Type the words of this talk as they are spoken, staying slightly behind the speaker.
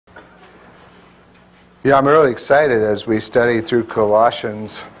Yeah, I'm really excited as we study through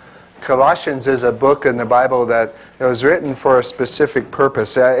Colossians. Colossians is a book in the Bible that was written for a specific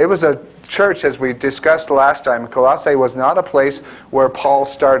purpose. It was a church, as we discussed last time. Colossae was not a place where Paul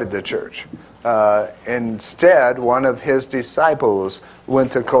started the church. Instead, one of his disciples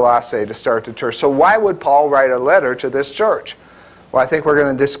went to Colossae to start the church. So why would Paul write a letter to this church? Well, I think we're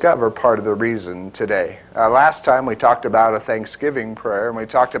going to discover part of the reason today. Last time we talked about a Thanksgiving prayer, and we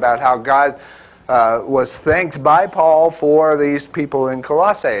talked about how God was thanked by Paul for these people in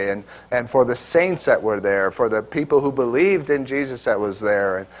Colossae and for the saints that were there, for the people who believed in Jesus that was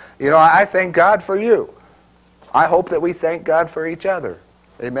there. And, you know, I thank God for you. I hope that we thank God for each other.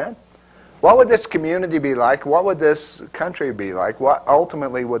 Amen? What would this community be like? What would this country be like? What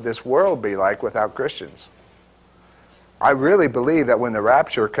ultimately would this world be like without Christians? I really believe that when the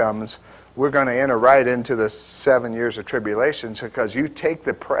rapture comes, we're going to enter right into the 7 years of tribulation, because you take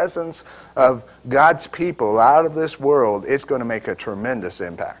the presence of God's people out of this world, it's going to make a tremendous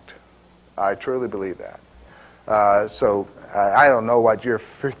impact. I truly believe that. So I don't know what your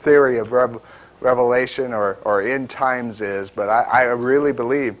theory of Revelation or end times is, but I really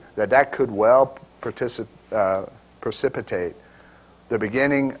believe that that could well precipitate the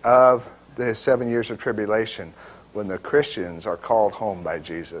beginning of the 7 years of tribulation, when the Christians are called home by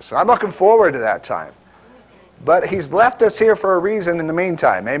Jesus. And I'm looking forward to that time. But He's left us here for a reason in the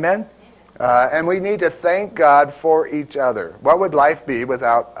meantime. Amen? And we need to thank God for each other. What would life be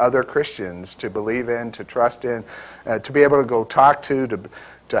without other Christians to believe in, to trust in, to be able to go talk to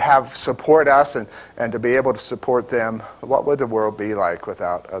have support us and to be able to support them? What would the world be like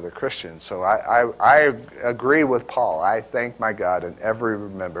without other Christians? So I agree with Paul. I thank my God in every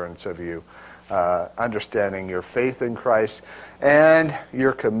remembrance of you. Understanding your faith in Christ and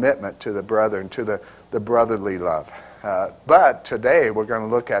your commitment to the brethren, to the brotherly love. But today we're going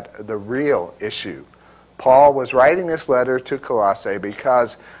to look at the real issue. Paul was writing this letter to Colossae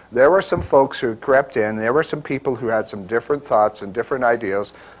because there were some folks who crept in, there were some people who had some different thoughts and different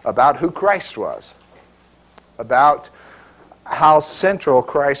ideas about who Christ was, about how central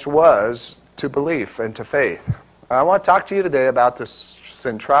Christ was to belief and to faith. I want to talk to you today about the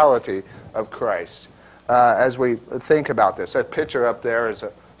centrality of Christ as we think about this. That picture up there is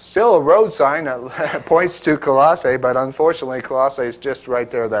still a road sign that points to Colossae, but unfortunately Colossae is just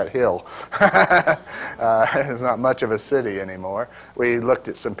right there, that hill. It's not much of a city anymore. We looked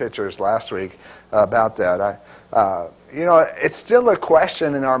at some pictures last week about that. You know, it's still a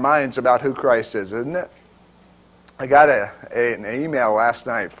question in our minds about who Christ is, isn't it? I got an email last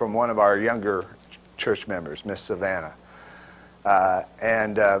night from one of our younger church members, Miss Savannah.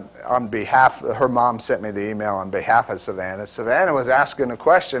 On behalf, her mom sent me the email on behalf of Savannah. Savannah was asking a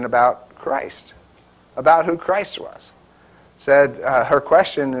question about Christ, about who Christ was. Said her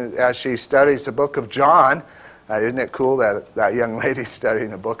question, as she studies the book of John, isn't it cool that that young lady's studying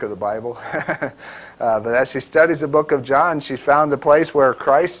the book of the Bible? But as she studies the book of John, she found the place where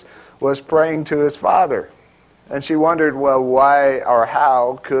Christ was praying to his Father. And she wondered, well, why or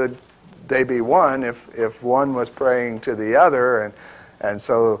how could they be one if one was praying to the other? And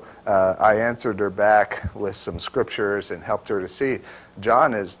so I answered her back with some scriptures and helped her to see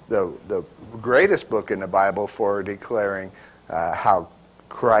John is the greatest book in the Bible for declaring how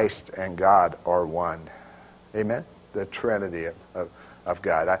Christ and God are one. Amen? The Trinity of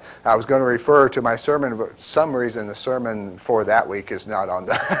God. I was going to refer to my sermon, but for some reason the sermon for that week is not on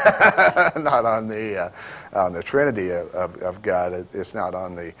the not on the Trinity of God. It's not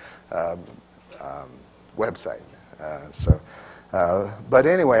on the website. But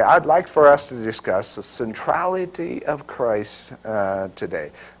anyway, I'd like for us to discuss the centrality of Christ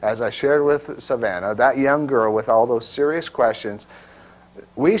today. As I shared with Savannah, that young girl with all those serious questions,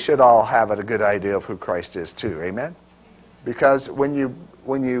 we should all have a good idea of who Christ is too. Amen? Because when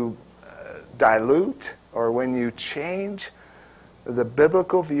you dilute or when you change the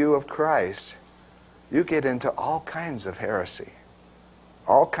biblical view of Christ, you get into all kinds of heresy,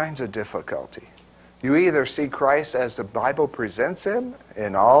 all kinds of difficulty. You either see Christ as the Bible presents him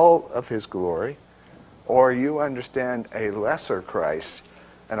in all of his glory, or you understand a lesser Christ,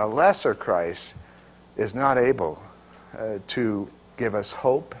 and a lesser Christ is not able to give us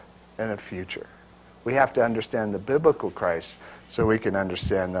hope and a future. We have to understand the biblical Christ so we can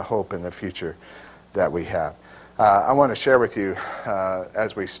understand the hope and the future that we have. I want to share with you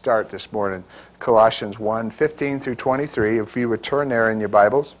as we start this morning, Colossians 1, 15 through 23. If you would turn there in your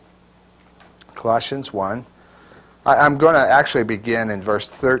Bibles. Colossians 1. I'm going to actually begin in verse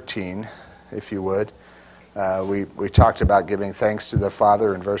 13, if you would. We talked about giving thanks to the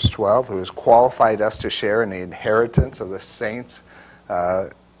Father in verse 12, who has qualified us to share in the inheritance of the saints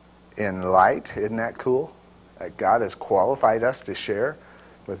in light. Isn't that cool? That God has qualified us to share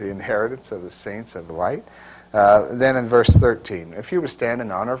with the inheritance of the saints of light. Then in verse 13, if you would stand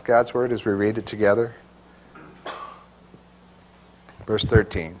in honor of God's word as we read it together. Verse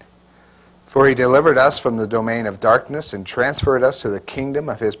 13. For he delivered us from the domain of darkness and transferred us to the kingdom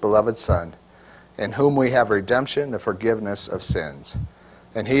of his beloved Son, in whom we have redemption, the forgiveness of sins.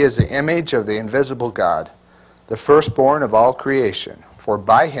 And he is the image of the invisible God, the firstborn of all creation. For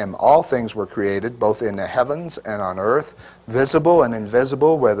by him all things were created, both in the heavens and on earth, visible and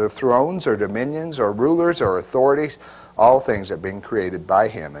invisible, whether thrones or dominions or rulers or authorities, all things have been created by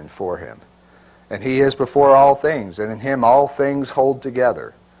him and for him. And he is before all things, and in him all things hold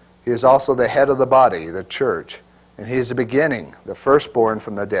together. He is also the head of the body, the church, and he is the beginning, the firstborn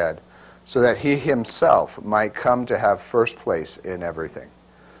from the dead, so that he himself might come to have first place in everything.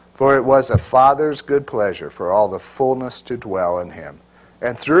 For it was a Father's good pleasure for all the fullness to dwell in him,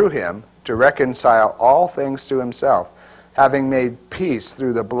 and through him to reconcile all things to himself, having made peace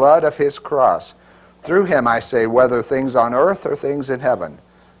through the blood of his cross. Through him, I say, whether things on earth or things in heaven.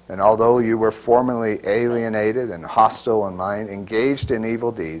 And although you were formerly alienated and hostile in mind, engaged in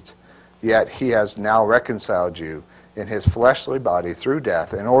evil deeds, yet he has now reconciled you in his fleshly body through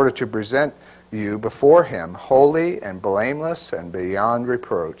death, in order to present you before him holy and blameless and beyond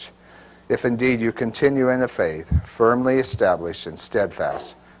reproach, if indeed you continue in the faith, firmly established and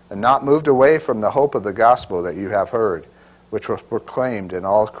steadfast, and not moved away from the hope of the gospel that you have heard, which was proclaimed in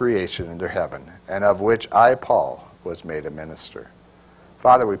all creation under heaven, and of which I, Paul, was made a minister.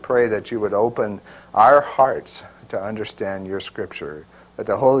 Father, we pray that you would open our hearts to understand your scripture, that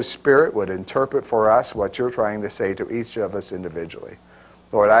the Holy Spirit would interpret for us what you're trying to say to each of us individually.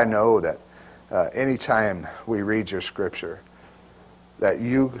 Lord, I know that anytime we read your scripture, that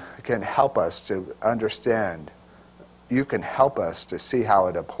you can help us to understand. You can help us to see how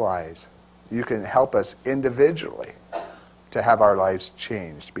it applies. You can help us individually to have our lives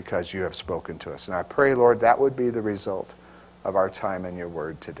changed because you have spoken to us. And I pray, Lord, that would be the result of our time in your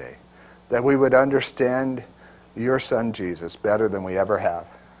word today. That we would understand your Son Jesus better than we ever have.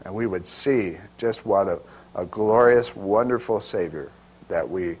 And we would see just what a glorious, wonderful Savior that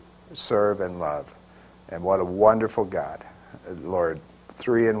we serve and love. And what a wonderful God, Lord,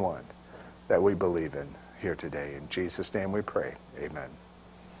 3 in 1, that we believe in here today. In Jesus' name we pray. Amen.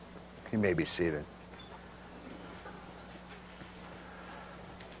 You may be seated.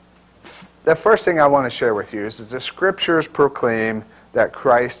 The first thing I want to share with you is that the scriptures proclaim that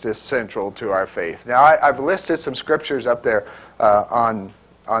Christ is central to our faith. Now, I've listed some scriptures up there on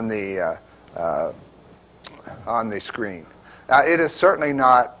the screen. Now, it is certainly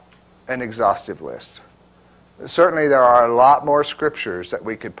not an exhaustive list. Certainly, there are a lot more scriptures that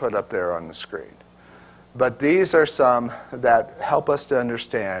we could put up there on the screen. But these are some that help us to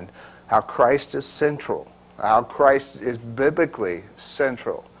understand how Christ is central, how Christ is biblically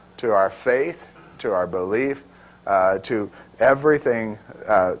central to our faith, to our belief, to everything,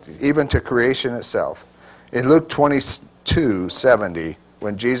 even to creation itself. In Luke 22:70,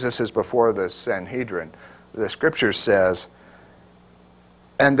 when Jesus is before the Sanhedrin, the scripture says,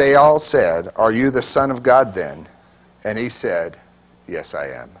 "And they all said, 'Are you the Son of God then?' And he said, 'Yes, I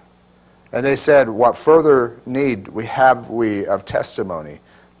am.' And they said, 'What further need have we of testimony?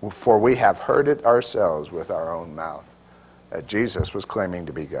 For we have heard it ourselves with our own mouth,'" that Jesus was claiming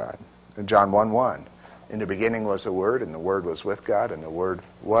to be God. In John 1:1, "In the beginning was the Word, and the Word was with God, and the Word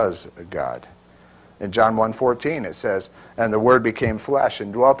was God." In John 1:14 it says, "And the Word became flesh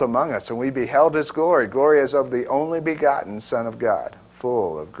and dwelt among us, and we beheld his glory, glory as of the only begotten Son of God,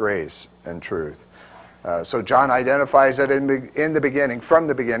 full of grace and truth." So John identifies that in the beginning, from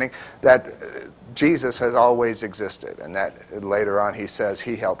the beginning, that Jesus has always existed, and that later on he says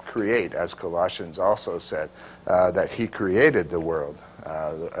he helped create, as Colossians also said, that he created the world,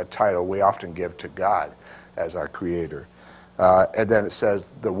 a title we often give to God as our creator. And then it says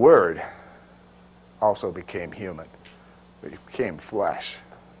the Word also became human. He became flesh,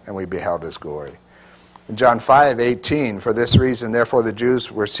 and we beheld his glory. In John 5:18, "For this reason, therefore, the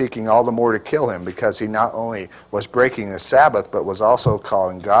Jews were seeking all the more to kill him, because he not only was breaking the Sabbath, but was also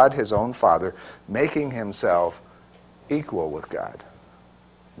calling God his own Father, making himself equal with God."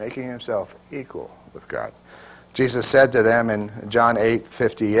 Making himself equal with God. Jesus said to them in John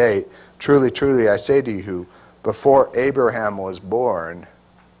 8:58, "Truly, truly, I say to you, before Abraham was born,"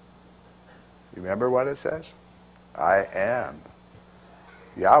 you remember what it says? "I am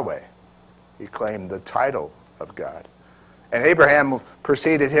Yahweh." He claimed the title of God. And Abraham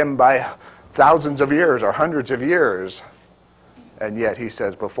preceded him by thousands of years or hundreds of years. And yet he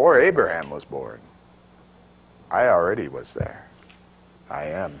says, before Abraham was born, I already was there. I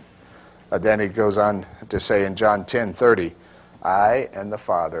am. Then he goes on to say in John 10:30, I and the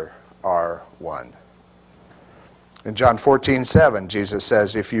Father are one. In John 14:7, Jesus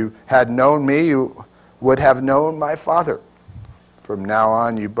says, if you had known me, you would have known my Father. From now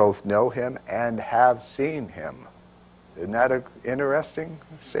on, you both know him and have seen him. Isn't that an interesting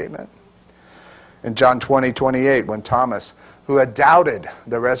statement? In John 20:28, when Thomas, who had doubted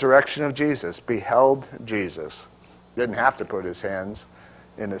the resurrection of Jesus, beheld Jesus, didn't have to put his hands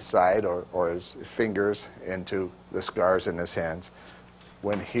in his side or his fingers into the scars in his hands.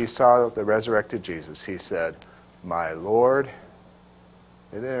 When he saw the resurrected Jesus, he said, my Lord,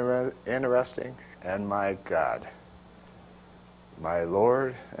 isn't it interesting? And my God. My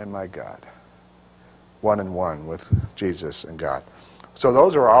Lord and my God. One and one with Jesus and God. So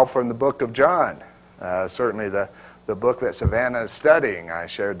those are all from the book of John. Certainly the book that Savannah is studying, I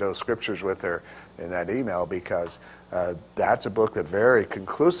shared those scriptures with her in that email because that's a book that very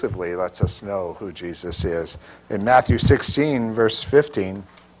conclusively lets us know who Jesus is. In Matthew 16, verse 15,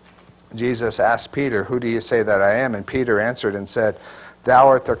 Jesus asked Peter, who do you say that I am? And Peter answered and said, thou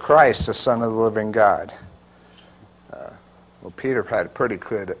art the Christ, the Son of the living God. Well, Peter had a pretty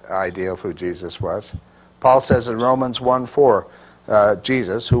good idea of who Jesus was. Paul says in Romans 1:4,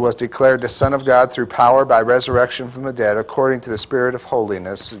 Jesus, who was declared the Son of God through power by resurrection from the dead, according to the Spirit of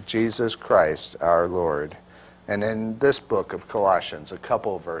holiness, Jesus Christ our Lord. And in this book of Colossians, a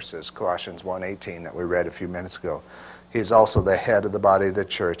couple of verses, Colossians 1:18 that we read a few minutes ago, he is also the head of the body of the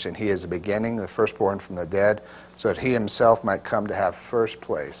church, and he is the beginning, the firstborn from the dead, so that he himself might come to have first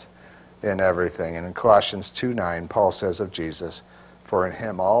place in everything. And in Colossians 2:9, Paul says of Jesus, for in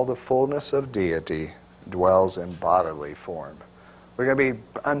him all the fullness of deity dwells in bodily form. We're going to be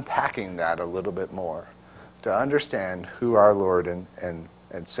unpacking that a little bit more to understand who our Lord and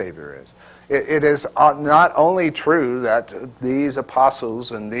Savior is. It is not only true that these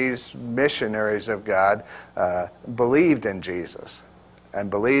apostles and these missionaries of God believed in Jesus and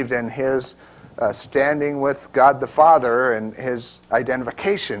believed in his standing with God the Father and his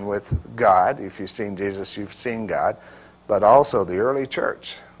identification with God. If you've seen Jesus, you've seen God. But also the early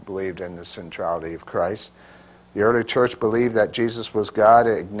church believed in the centrality of Christ. The early church believed that Jesus was God.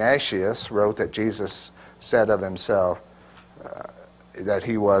 Ignatius wrote that Jesus said of himself that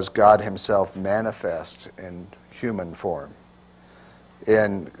he was God himself manifest in human form.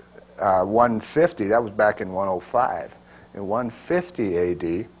 In 150, that was back in 105. In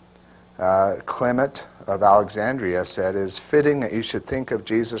 150 AD, Clement of Alexandria said, it is fitting that you should think of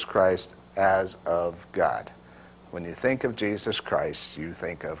Jesus Christ as of God. When you think of Jesus Christ, you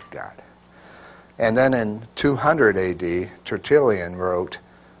think of God. And then in 200 AD, Tertullian wrote,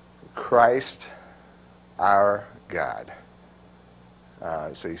 Christ our God.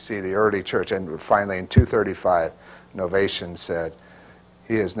 So you see the early church. And finally in 235, Novatian said,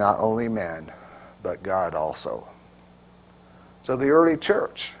 he is not only man, but God also. So the early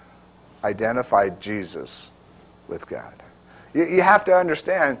church identified Jesus with God. You have to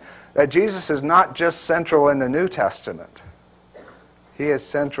understand that Jesus is not just central in the New Testament. He is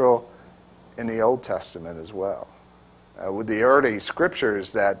central in the Old Testament as well. With the early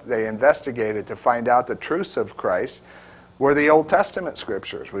scriptures that they investigated to find out the truths of Christ were the Old Testament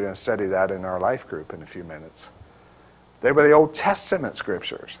scriptures. We're going to study that in our life group in a few minutes. They were the Old Testament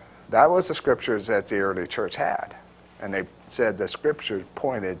scriptures. That was the scriptures that the early church had. And they said the scriptures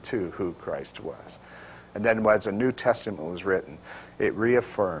pointed to who Christ was. And then as the New Testament was written, it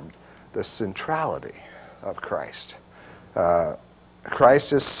reaffirmed the centrality of Christ.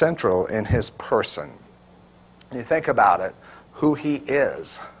 Christ is central in his person. You think about it, who he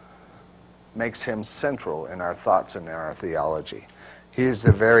is makes him central in our thoughts and in our theology. He is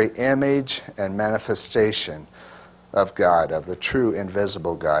the very image and manifestation of God, of the true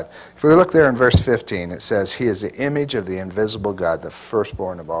invisible God. If we look there in verse 15, it says, he is the image of the invisible God, the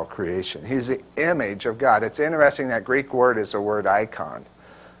firstborn of all creation. He's the image of God. It's interesting that Greek word is the word icon.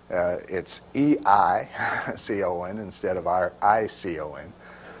 It's E-I-C-O-N instead of I-C-O-N.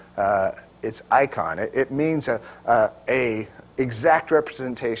 It's icon. It means a exact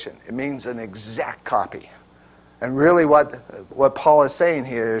representation. It means an exact copy. And really what Paul is saying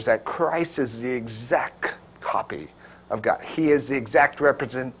here is that Christ is the exact copy of God. He is the exact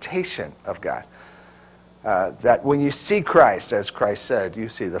representation of God. That when you see Christ, as Christ said, you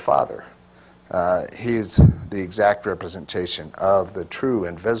see the Father. He is the exact representation of the true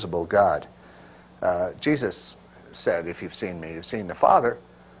invisible God. Jesus said, if you've seen me, you've seen the Father.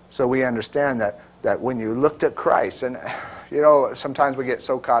 So we understand that when you looked at Christ, and you know, sometimes we get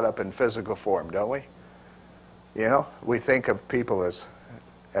so caught up in physical form, don't we? You know, we think of people as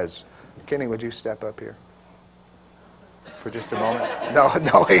Kenny, would you step up here? for just a moment?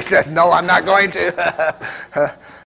 No, he said, no, I'm not going to.